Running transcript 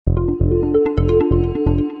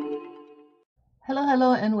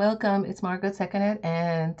Hello, and welcome. It's Margaret Secanet,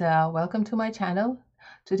 and welcome to my channel.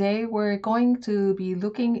 Today, we're going to be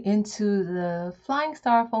looking into the Flying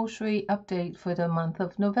Star Feng Shui update for the month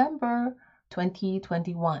of November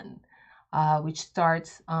 2021, which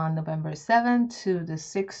starts on November 7th to the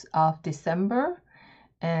 6th of December,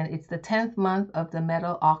 and it's the 10th month of the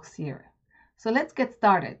Metal Ox year. So let's get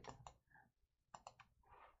started.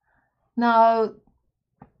 Now,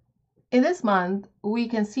 in this month, we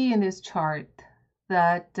can see in this chart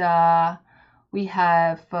that we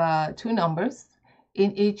have two numbers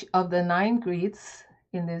in each of the 9 grids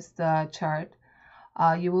in this chart.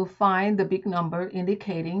 You will find the big number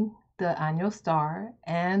indicating the annual star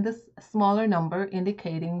and the smaller number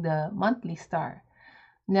indicating the monthly star.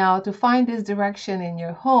 Now, to find this direction in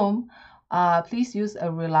your home, please use a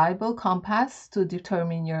reliable compass to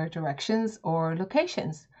determine your directions or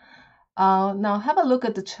locations. Now have a look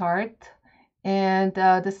at the chart, and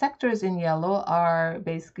the sectors in yellow are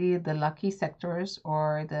basically the lucky sectors,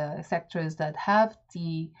 or the sectors that have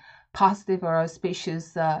the positive or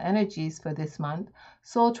auspicious energies for this month.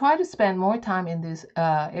 So try to spend more time in these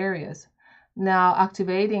areas. Now,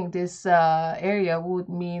 activating this area would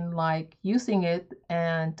mean like using it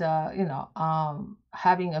and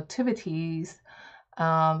having activities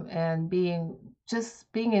and being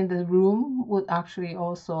in the room would actually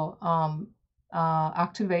also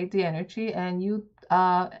activate the energy, and you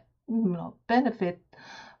benefit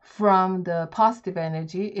from the positive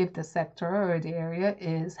energy if the sector or the area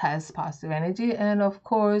has positive energy. And of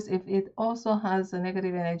course, if it also has a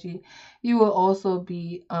negative energy, you will also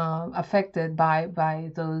be affected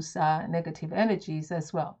by those negative energies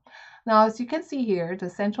as well. Now, as you can see here, the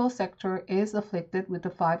central sector is afflicted with the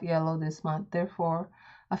 5 yellow this month, therefore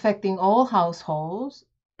affecting all households,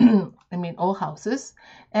 all houses,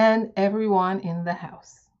 and everyone in the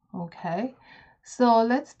house. Okay, so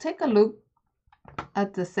let's take a look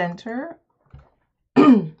at the center.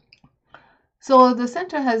 So the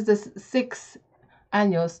center has the 6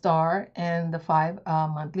 annual star and the 5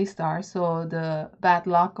 monthly star. So the bad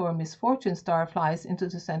luck or misfortune star flies into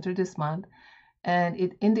the center this month, and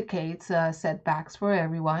it indicates setbacks for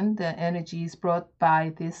everyone. The energies brought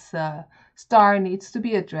by this star needs to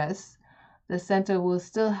be addressed. The center will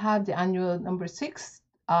still have the annual number 6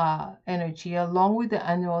 energy, along with the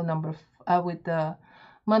annual number with the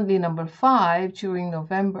monthly number 5 during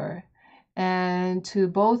November. And to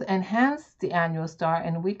both enhance the annual star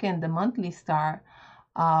and weaken the monthly star,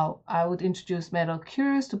 I would introduce metal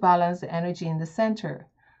cures to balance the energy in the center.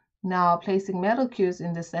 Now, placing metal cures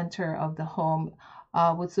in the center of the home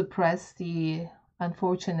would suppress the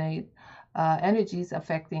unfortunate energies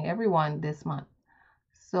affecting everyone this month.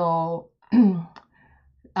 So,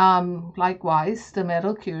 likewise, the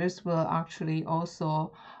metal cures will actually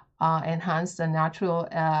also enhance the natural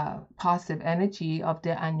positive energy of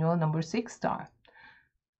the annual number 6 star.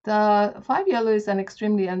 The 5 yellow is an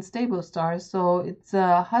extremely unstable star, so it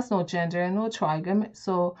has no gender and no trigone.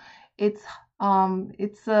 So it's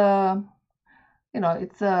it's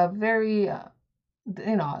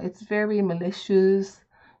very malicious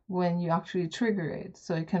when you actually trigger it.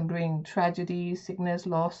 So it can bring tragedy, sickness,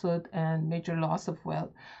 lawsuit, and major loss of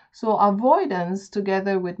wealth. So avoidance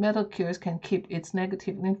together with metal cures can keep its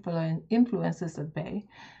negative influences at bay.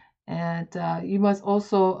 And you must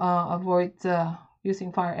also avoid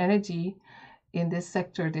using fire energy in this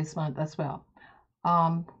sector this month as well.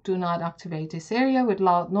 Do not activate this area with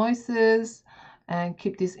loud noises, and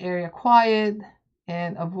keep this area quiet,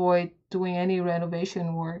 and avoid doing any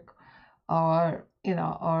renovation work or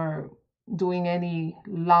doing any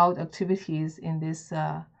loud activities in this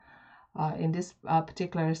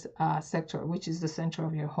particular sector, which is the center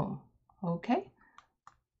of your home. Okay,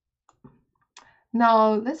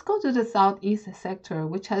 now let's go to the southeast sector,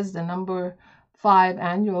 which has the number 5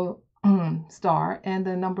 annual star and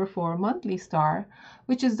the number 4 monthly star,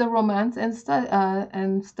 which is the romance and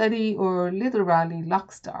study or literally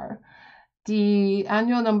luck star. The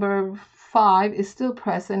annual number 5 is still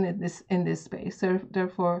present in this space. So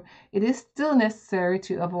therefore, it is still necessary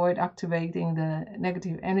to avoid activating the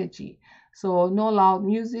negative energy. So no loud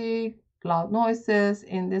music, loud noises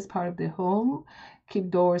in this part of the home. Keep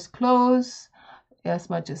doors closed as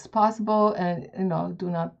much as possible, and do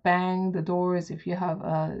not bang the doors if you have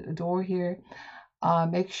a door here.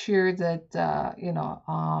 Make sure that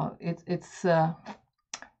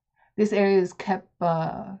this area is kept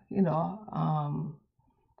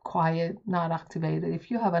quiet, not activated.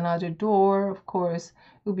 If you have another door, of course,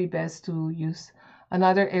 it would be best to use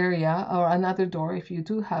another area or another door if you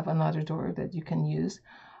do have another door that you can use.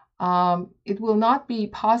 It will not be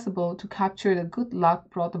possible to capture the good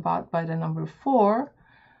luck brought about by the number 4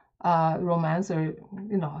 romance or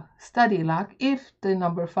study luck if the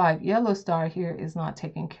number 5 yellow star here is not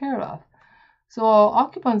taken care of. So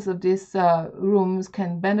occupants of these rooms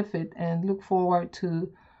can benefit and look forward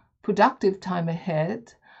to productive time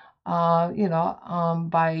ahead,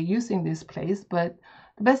 by using this place. But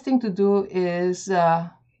the best thing to do is,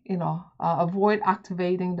 avoid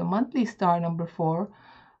activating the monthly star number 4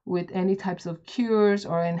 with any types of cures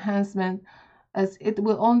or enhancement, as it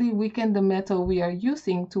will only weaken the metal we are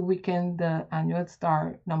using to weaken the annual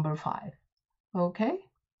star number 5. Okay?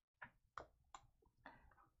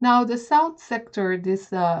 Now, the south sector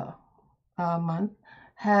this month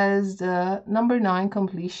has the number 9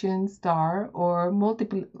 completion star or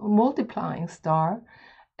multiplying star,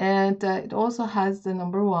 and it also has the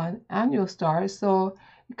number 1 annual star, so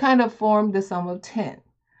it kind of formed the sum of 10.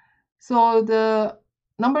 So the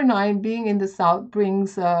number 9 being in the south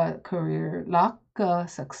brings career luck,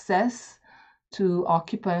 success to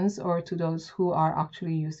occupants or to those who are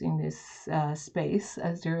actually using this space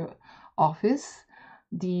as their office.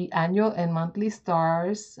 The annual and monthly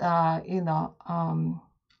stars,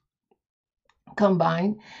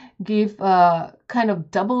 combined give kind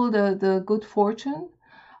of double the good fortune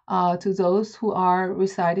to those who are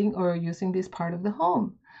residing or using this part of the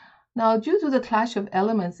home. Now, due to the clash of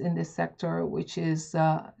elements in this sector, which is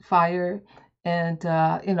fire and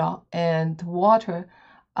and water,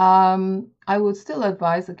 I would still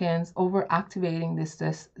advise against overactivating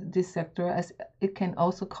this sector, as it can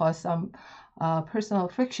also cause some personal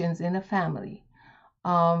frictions in a family.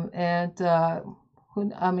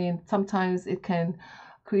 Sometimes it can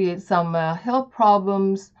create some health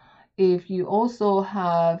problems if you also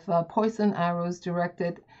have poison arrows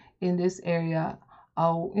directed in this area,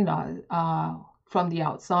 from the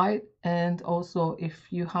outside, and also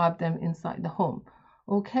if you have them inside the home.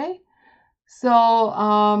 Okay,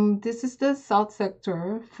 so this is the south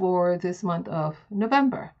sector for this month of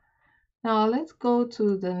November. Now let's go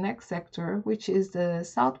to the next sector, which is the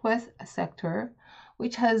southwest sector,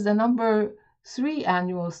 which has the number 3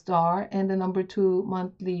 annual star and the number 2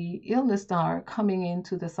 monthly illness star coming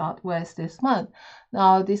into the southwest this month.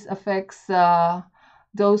 Now this affects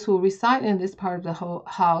those who reside in this part of the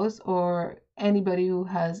house, or anybody who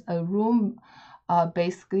has a room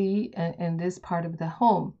basically in this part of the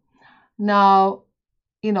home. Now,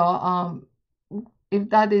 if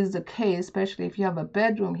that is the case, especially if you have a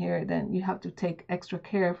bedroom here, then you have to take extra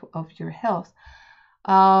care of your health.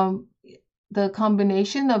 The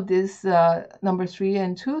combination of this number 3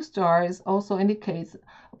 and 2 stars also indicates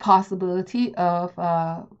a possibility of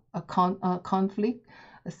a conflict,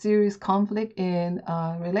 a serious conflict in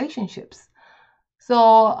relationships.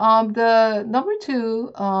 So the number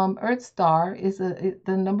 2 Earth star is the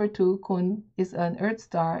number 2 Kun is an Earth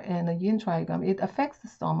star and a yin trigon. It affects the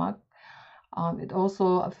stomach. It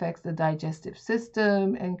also affects the digestive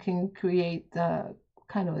system and can create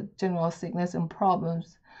kind of a general sickness and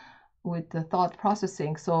problems with the thought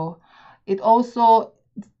processing. So it also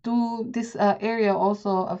this area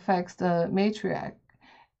also affects the matriarch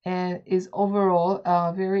and is overall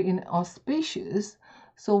very inauspicious.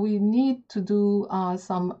 So we need to do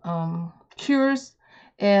some cures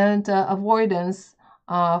and avoidance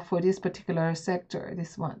for this particular sector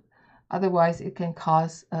this month. Otherwise, it can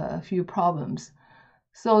cause a few problems.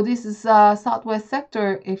 So this is southwest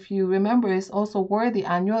sector, if you remember, is also where the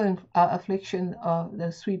annual affliction of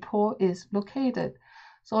the sweet pole is located.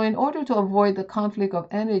 So in order to avoid the conflict of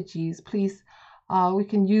energies, please, we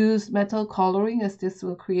can use metal coloring, as this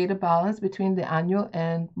will create a balance between the annual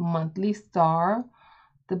and monthly star.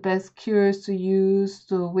 The best cures to use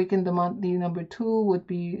to weaken the monthly number 2 would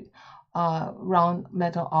be round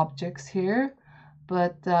metal objects here.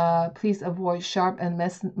 But please avoid sharp and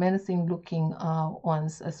menacing looking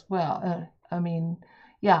ones as well.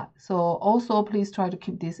 So also please try to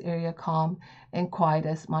keep this area calm and quiet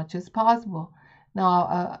as much as possible.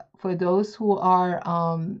 Now, for those who are,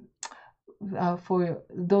 for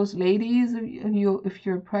those ladies, if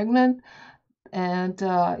you're pregnant, and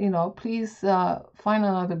please find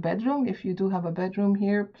another bedroom. If you do have a bedroom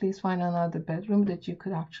here, please find another bedroom that you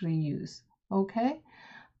could actually use. Okay.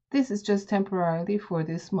 This is just temporarily for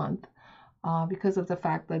this month because of the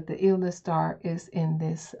fact that the illness star is in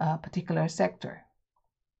this particular sector.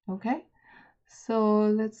 Okay, so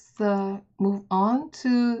let's move on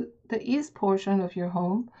to the east portion of your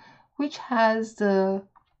home, which has the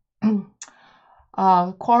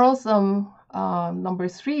quarrelsome number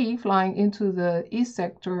 3 flying into the east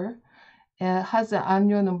sector. It has the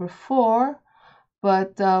annual number 4.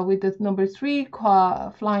 But with the number 3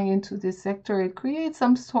 flying into this sector, it creates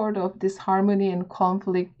some sort of disharmony and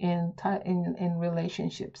conflict in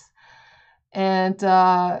relationships. And,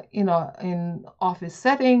 in office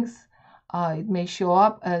settings, it may show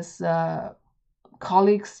up as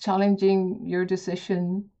colleagues challenging your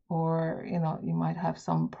decision, or, you might have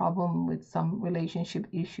some problem with some relationship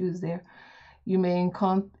issues there. You may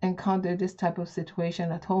encounter this type of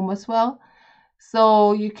situation at home as well.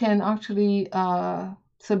 So you can actually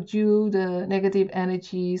subdue the negative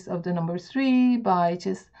energies of the number 3 by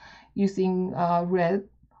just using red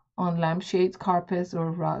on lampshades, carpets,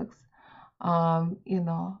 or rugs.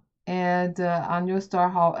 And Annual Star,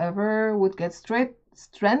 however, would get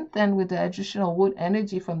strengthened with the additional wood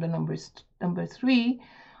energy from the number 3,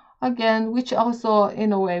 again, which also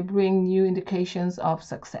in a way bring new indications of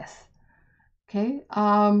success. Okay,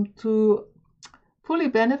 to fully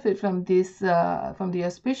benefit from this, from the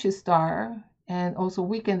auspicious star, and also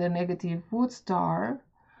weaken the negative wood star,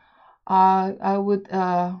 I would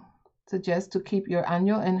suggest to keep your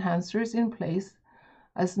annual enhancers in place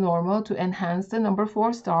as normal to enhance the number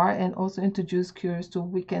 4 star, and also introduce cures to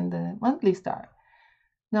weaken the monthly star.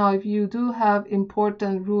 Now, if you do have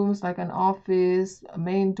important rooms like an office, a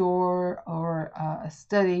main door, or a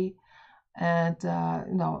study, and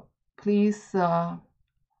please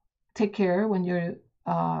take care when you're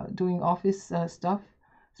doing office stuff,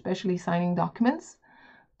 especially signing documents,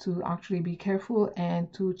 to actually be careful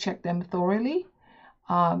and to check them thoroughly.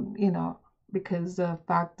 Because the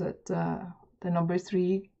fact that the number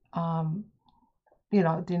 3,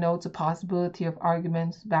 denotes a possibility of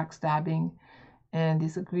arguments, backstabbing, and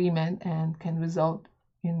disagreement, and can result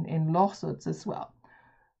in lawsuits as well.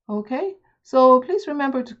 Okay, so please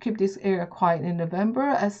remember to keep this area quiet in November,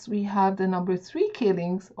 as we have the number 3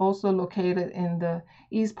 killings also located in the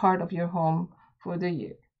east part of your home for the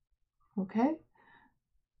year. Okay.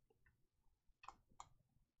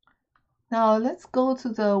 Now let's go to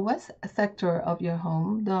the west sector of your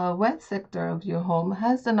home. The west sector of your home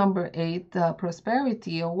has the number 8, the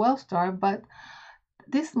prosperity or wealth star, but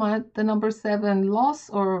this month the number 7, loss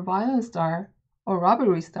or violence star, or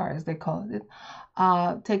robbery star as they call it,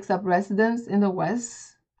 takes up residence in the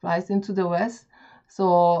west, flies into the west.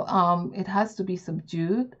 So it has to be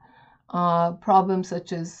subdued. Problems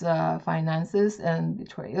such as finances and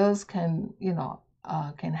betrayals can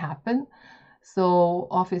happen. So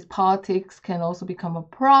office politics can also become a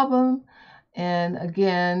problem. And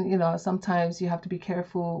again, sometimes you have to be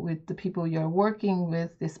careful with the people you're working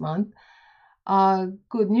with this month.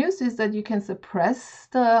 Good news is that you can suppress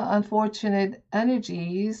the unfortunate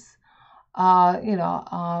energies.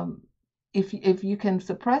 If you can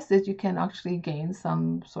suppress it, you can actually gain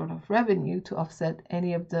some sort of revenue to offset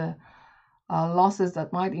any of the losses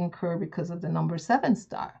that might incur because of the number 7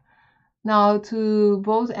 star. Now, to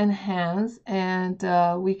both enhance and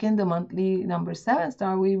weaken the monthly number 7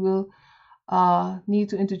 star, we will need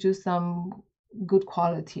to introduce some good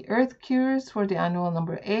quality earth cures for the annual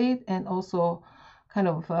number 8, and also kind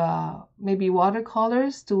of maybe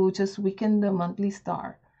watercolors to just weaken the monthly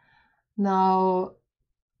star. Now,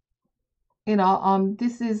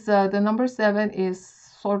 this is the number 7 is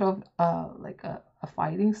sort of like a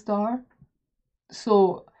fighting star.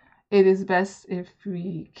 So it is best if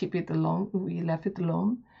we keep it alone, we left it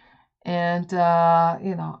alone. And,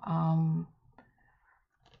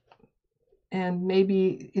 and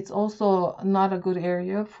maybe it's also not a good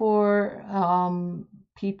area for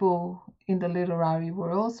people in the literary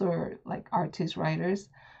worlds, or like artists, writers,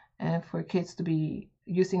 and for kids to be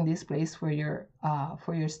using this place for your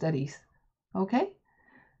studies. Okay,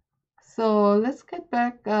 so let's get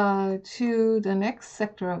back to the next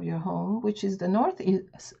sector of your home, which is the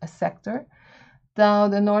northeast sector. Now,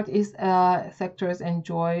 the northeast sector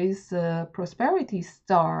enjoys the prosperity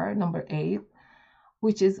star number 8,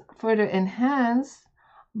 which is further enhanced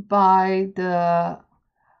by the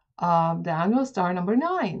annual star number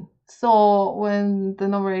 9. So when the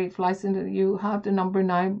number 8 flies into, you have the number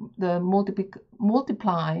 9, the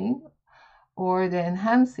multiplying or the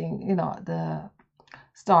enhancing, the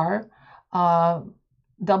star,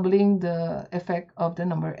 doubling the effect of the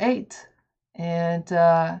number 8. And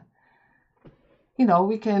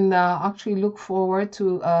we can actually look forward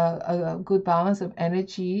to a good balance of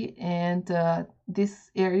energy, and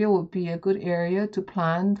this area would be a good area to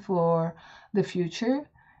plan for the future,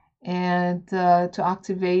 and to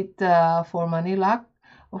activate for money luck.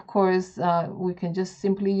 Of course, we can just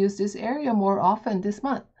simply use this area more often this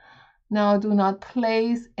month. Now, do not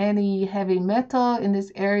place any heavy metal in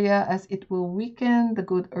this area, as it will weaken the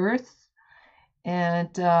good earth. And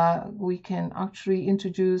we can actually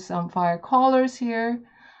introduce some fire colors here,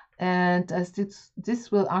 and as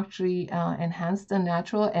this will actually enhance the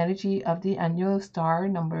natural energy of the annual star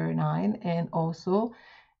number 9, and also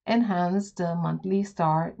enhance the monthly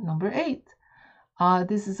star number 8.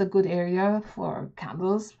 This is a good area for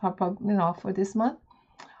candles, for this month.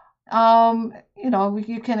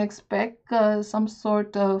 You can expect some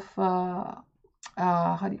sort of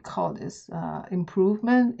how do you call this,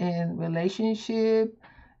 improvement in relationship,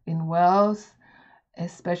 in wealth,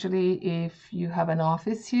 especially if you have an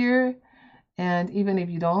office here. And even if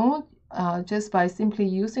you don't, just by simply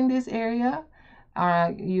using this area,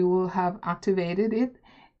 you will have activated it.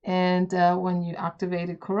 And when you activate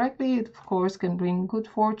it correctly, it of course can bring good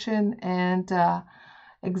fortune and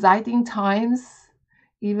exciting times,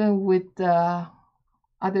 even with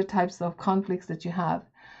other types of conflicts that you have.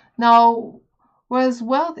 Now, whereas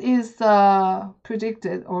wealth is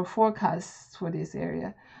predicted or forecast for this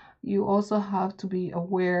area, you also have to be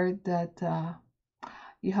aware that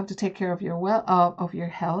you have to take care of your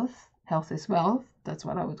health. Health is wealth. That's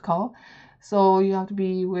what I would call. So you have to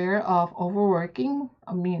be aware of overworking.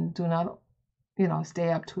 I mean, do not,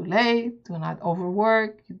 stay up too late. Do not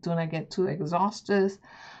overwork. Do not get too exhausted,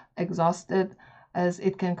 as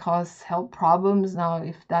it can cause health problems. Now,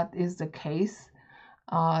 if that is the case,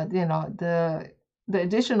 the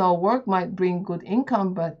additional work might bring good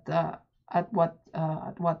income, but at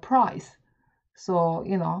what price? So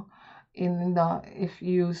if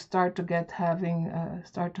you start to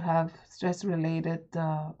have stress related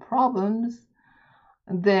problems,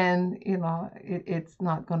 then it's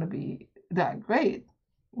not going to be that great.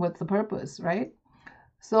 What's the purpose, right?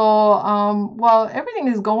 So while everything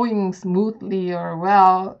is going smoothly or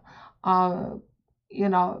well,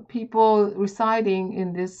 people residing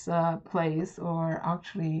in this place, or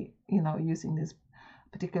actually using this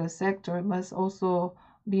particular sector, must also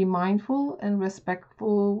be mindful and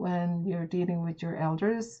respectful when you're dealing with your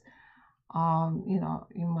elders. You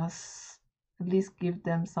must at least give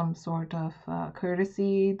them some sort of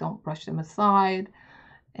courtesy. Don't brush them aside,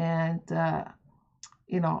 and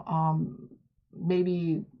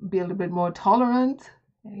maybe be a little bit more tolerant,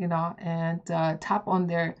 and tap on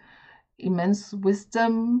their immense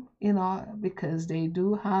wisdom, because they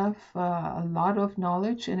do have a lot of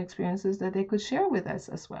knowledge and experiences that they could share with us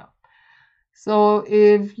as well. So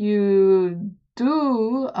if you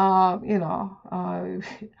do, how do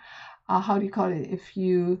you call it? If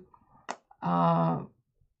you,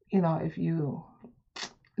 if you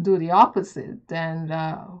do the opposite, then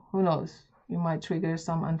who knows? You might trigger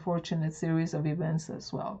some unfortunate series of events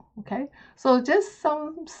as well. Okay, so just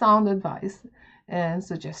some sound advice and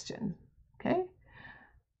suggestion. Okay.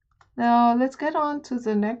 Now let's get on to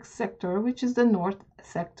the next sector, which is the North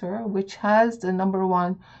sector, which has the number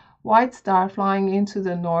 1 white star flying into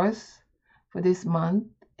the north for this month.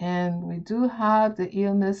 And we do have the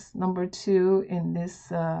illness number 2 in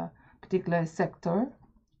this particular sector.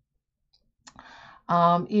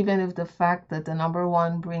 Even if the fact that the number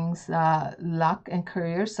 1 brings luck and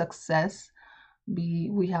career success,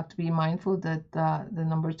 we have to be mindful that the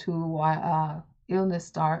number 2 illness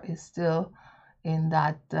star is still in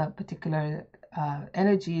that particular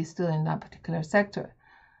energy, is still in that particular sector.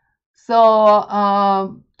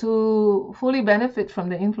 So to fully benefit from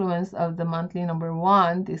the influence of the monthly number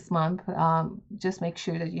 1 this month, just make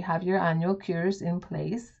sure that you have your annual cures in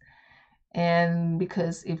place. And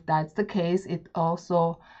because if that's the case, it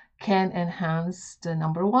also can enhance the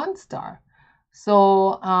number 1 star.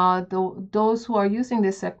 So those who are using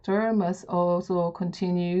this sector must also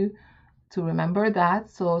continue to remember that.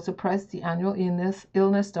 So suppress the annual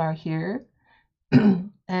illness star here,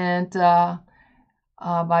 and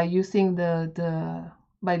by using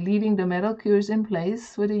by leaving the metal cures in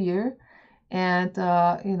place for the year, and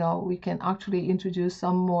we can actually introduce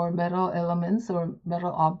some more metal elements or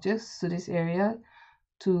metal objects to this area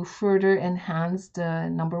to further enhance the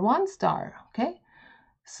number 1 star. Okay,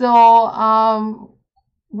 so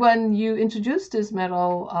when you introduce this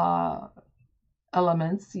metal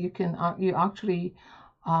elements, you actually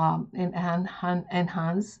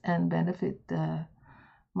enhance and benefit the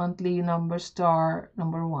monthly number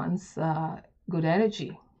 1's good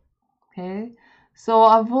energy. Okay, so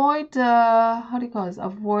avoid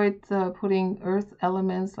avoid putting earth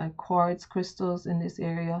elements like quartz crystals in this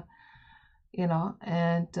area,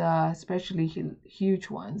 and especially huge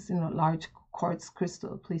ones, large quartz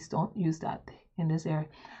crystal. Please don't use that in this area.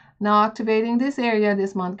 Now, activating this area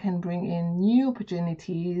this month can bring in new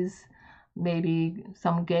opportunities, maybe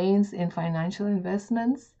some gains in financial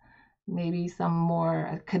investments, maybe some more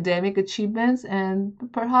academic achievements, and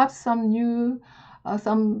perhaps some new,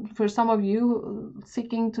 for some of you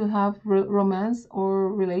seeking to have romance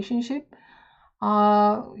or relationship,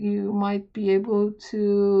 you might be able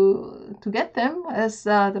to get them, as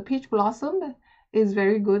the peach blossom is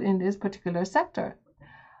very good in this particular sector.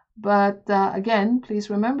 But again, please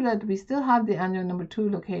remember that we still have the annual number 2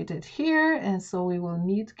 located here, and so we will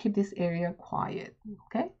need to keep this area quiet.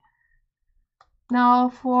 Okay. Now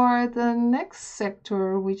for the next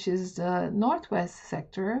sector, which is the northwest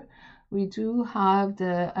sector, we do have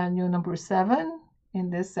the annual number 7 in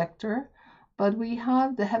this sector, but we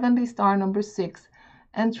have the heavenly star number 6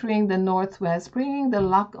 entering the northwest, bringing the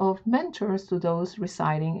lack of mentors to those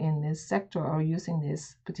residing in this sector or using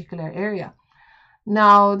this particular area.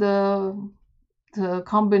 Now the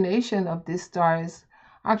combination of these stars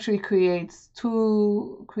actually creates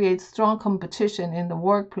strong competition in the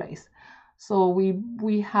workplace. So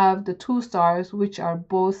we have the 2 stars, which are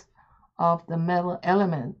both of the metal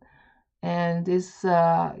element, and this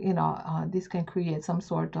this can create some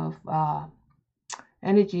sort of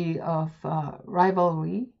energy of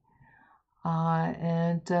rivalry,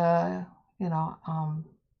 and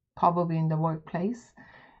probably in the workplace,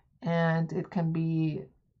 and it can be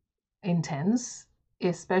intense,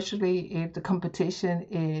 especially if the competition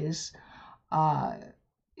is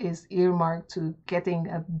earmarked to getting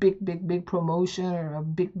a big promotion or a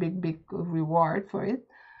big reward for it.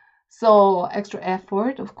 So extra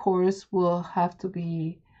effort, of course, will have to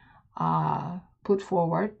be put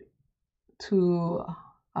forward to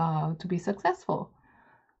be successful.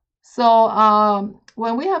 So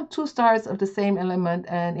when we have 2 stars of the same element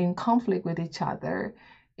and in conflict with each other,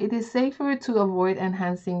 it is safer to avoid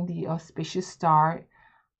enhancing the auspicious star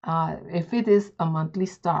if it is a monthly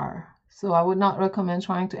star. So I would not recommend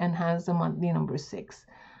trying to enhance the monthly number 6.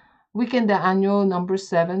 Weaken the annual number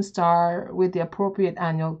 7 star with the appropriate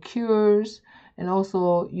annual cures, and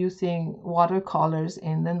also using watercolors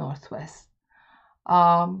in the northwest.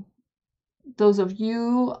 Those of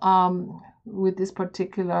you with this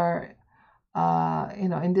particular,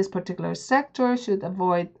 in this particular sector should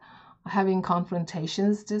avoid having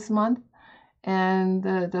confrontations this month. And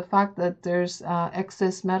the fact that there's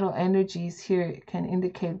excess metal energies here can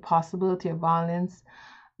indicate possibility of violence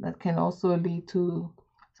that can also lead to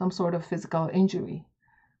some sort of physical injury.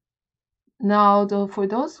 Now, for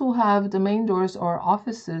those who have the main doors or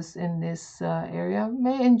offices in this area,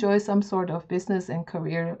 may enjoy some sort of business and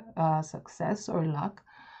career success or luck.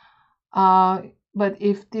 But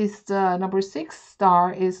if this number 6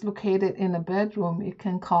 star is located in a bedroom, it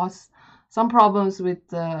can cause some problems with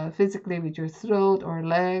physically with your throat or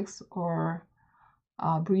legs or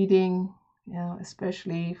breathing,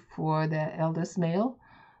 especially for the eldest male.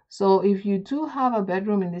 So if you do have a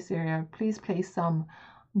bedroom in this area, please place some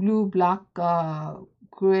blue, black,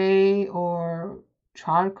 gray, or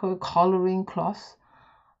charcoal coloring cloths,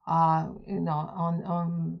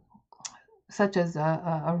 on such as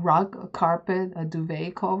a rug, a carpet, a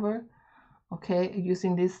duvet cover, okay,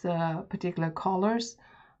 using these particular colors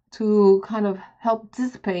to kind of help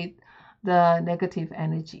dissipate the negative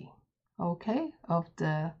energy, okay, of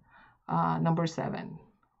the number 7,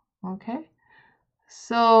 okay.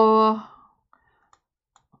 So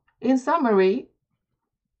in summary,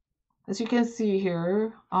 as you can see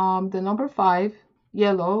here, the number 5,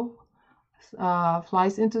 yellow,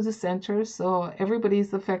 flies into the center, so everybody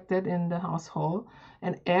is affected in the household,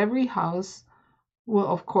 and every house will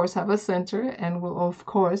of course have a center and will of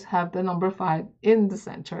course have the number 5 in the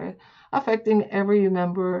center, affecting every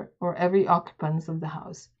member or every occupant of the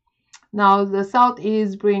house. Now the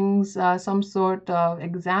southeast brings some sort of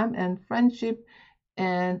exam and friendship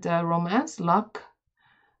and romance luck.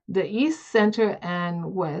 The east, center,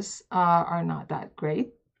 and west are not that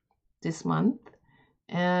great this month,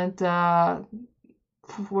 and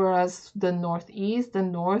whereas the northeast, the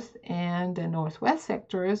north, and the northwest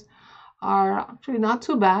sectors are actually not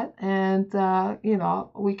too bad, and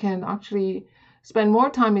we can actually spend more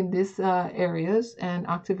time in these areas and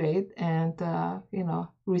activate and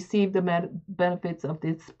receive the benefits of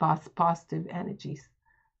these positive energies.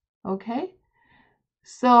 Okay,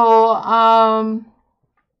 so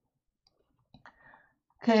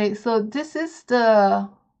so this is the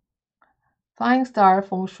Flying Star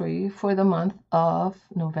Feng Shui for the month of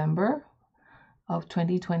November of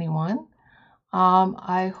 2021.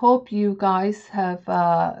 I hope you guys have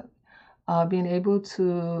been able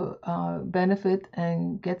to benefit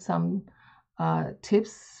and get some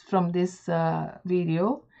tips from this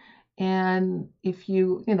video. And if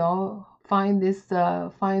you find this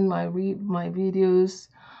find my videos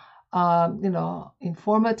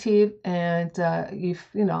informative, and if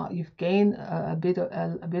you've gained a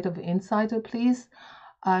bit of insight, please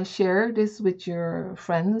share this with your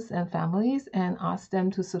friends and families and ask them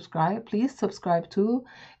to subscribe. Please subscribe too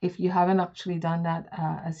if you haven't actually done that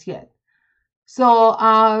as yet. So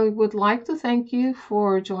I would like to thank you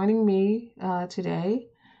for joining me today,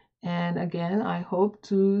 And again, I hope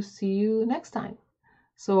to see you next time.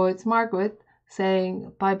 So it's Margaret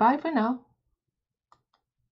saying bye-bye for now.